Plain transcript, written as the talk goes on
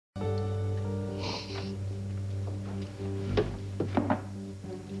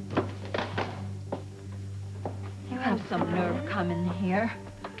nerve coming here.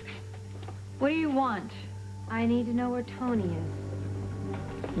 What do you want? I need to know where Tony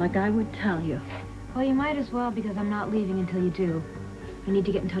is. Like I would tell you. Well, you might as well, because I'm not leaving until you do. I need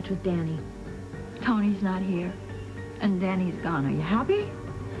to get in touch with Danny. Tony's not here, and Danny's gone. Are you happy?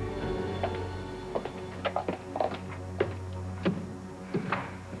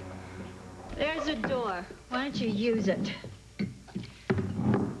 There's a door. Why don't you use it?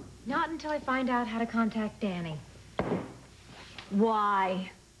 Not until I find out how to contact Danny.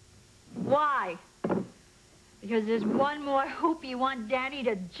 Why? Why? Because there's one more hoop you want Danny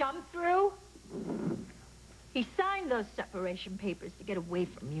to jump through? He signed those separation papers to get away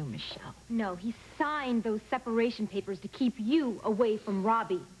from you, Michelle. No, he signed those separation papers to keep you away from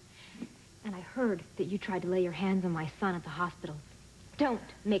Robbie. And I heard that you tried to lay your hands on my son at the hospital. Don't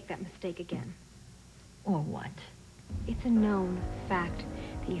make that mistake again. Or what? It's a known fact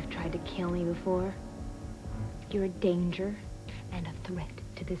that you've tried to kill me before. You're a danger and a threat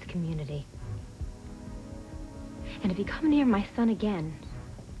to this community. And if you come near my son again,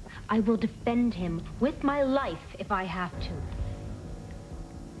 I will defend him with my life if I have to.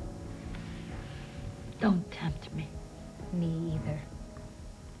 Don't tempt me. Me either.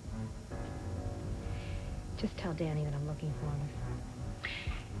 Just tell Danny that I'm looking for him.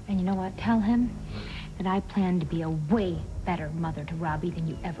 And you know what? Tell him that I plan to be a way better mother to Robbie than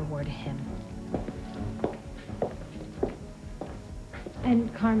you ever were to him.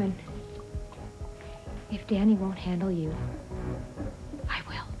 And Carmen, if Danny won't handle you, I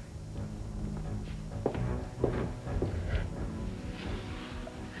will.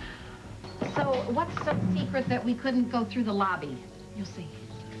 So, what's so secret that we couldn't go through the lobby? You'll see.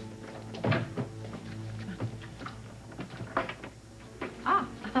 Ah,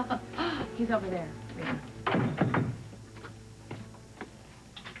 he's over there.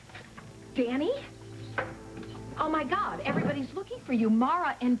 Danny? Oh, my God, everybody's looking for you.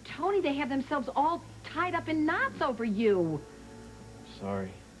 Mara and Tony, they have themselves all tied up in knots over you.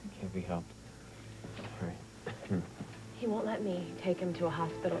 Sorry, can't be helped. All right. He won't let me take him to a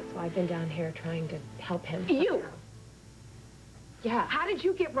hospital, so I've been down here trying to help him. You? Yeah. How did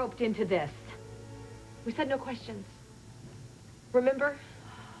you get roped into this? We said no questions. Remember?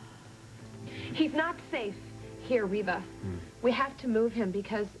 He's not safe here, Reva. We have to move him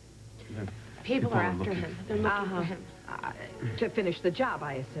because people are after him. They're looking for him. To finish the job,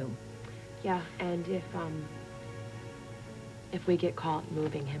 I assume. Yeah, and if we get caught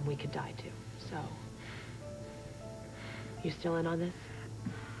moving him, we could die too. So, you still in on this?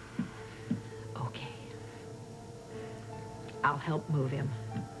 Okay. I'll help move him.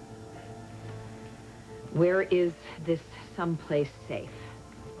 Where is this someplace safe?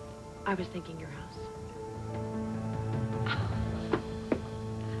 I was thinking your house.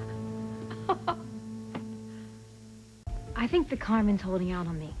 I think the Carmen's holding out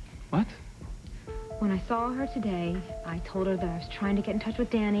on me. What? When I saw her today, I told her that I was trying to get in touch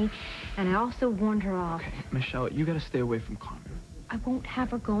with Danny, and I also warned her off. Okay, Michelle, you gotta stay away from Carmen. I won't have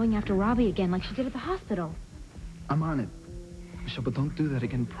her going after Robbie again like she did at the hospital. I'm on it. Michelle, but don't do that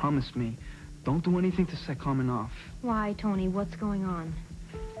again. Promise me. Don't do anything to set Carmen off. Why, Tony? What's going on?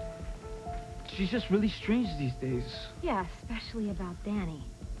 She's just really strange these days. Yeah, especially about Danny.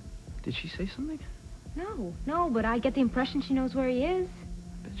 Did she say something? No, but I get the impression she knows where he is.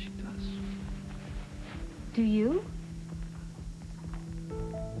 I bet she does. Do you?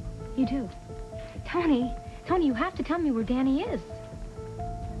 You do. Tony, you have to tell me where Danny is.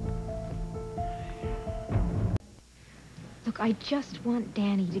 Look, I just want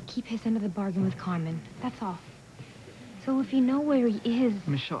Danny to keep his end of the bargain with Carmen. That's all. So if you know where he is...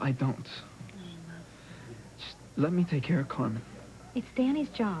 Michelle, I don't. Just let me take care of Carmen. It's Danny's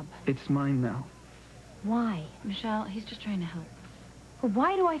job. It's mine now. Why? Michelle, he's just trying to help. Well,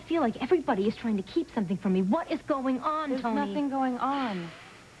 why do I feel like everybody is trying to keep something from me? What is going on, There's Tony? nothing going on.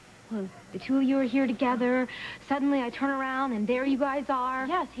 Well, the two of you are here together. Suddenly I turn around and there you guys are.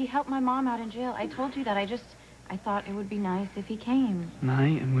 Yes, he helped my mom out in jail. I told you that. I thought it would be nice if he came. And I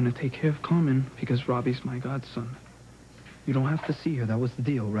am going to take care of Carmen because Robbie's my godson. You don't have to see her. That was the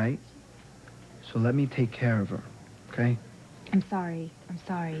deal, right? So let me take care of her, okay? I'm sorry.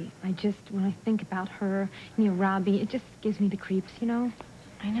 I just, when I think about her, Robbie, it just gives me the creeps, you know?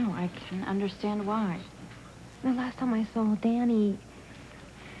 I know. I can understand why. The last time I saw Danny...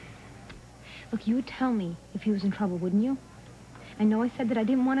 Look, you would tell me if he was in trouble, wouldn't you? I know I said that I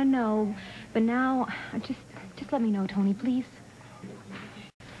didn't want to know, but now, just let me know, Tony, please.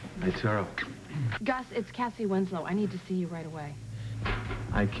 Hey, Taro. Gus, it's Cassie Winslow. I need to see you right away.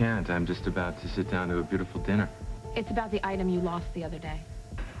 I can't. I'm just about to sit down to a beautiful dinner. It's about the item you lost the other day.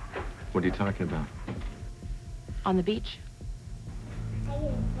 What are you talking about? On the beach?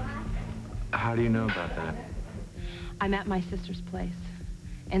 How do you know about that? I'm at my sister's place,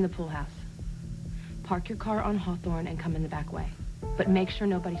 in the pool house. Park your car on Hawthorne and come in the back way. But make sure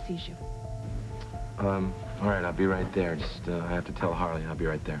nobody sees you. All right, I'll be right there. Just, I have to tell Harley. I'll be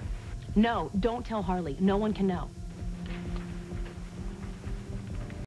right there. No, don't tell Harley. No one can know.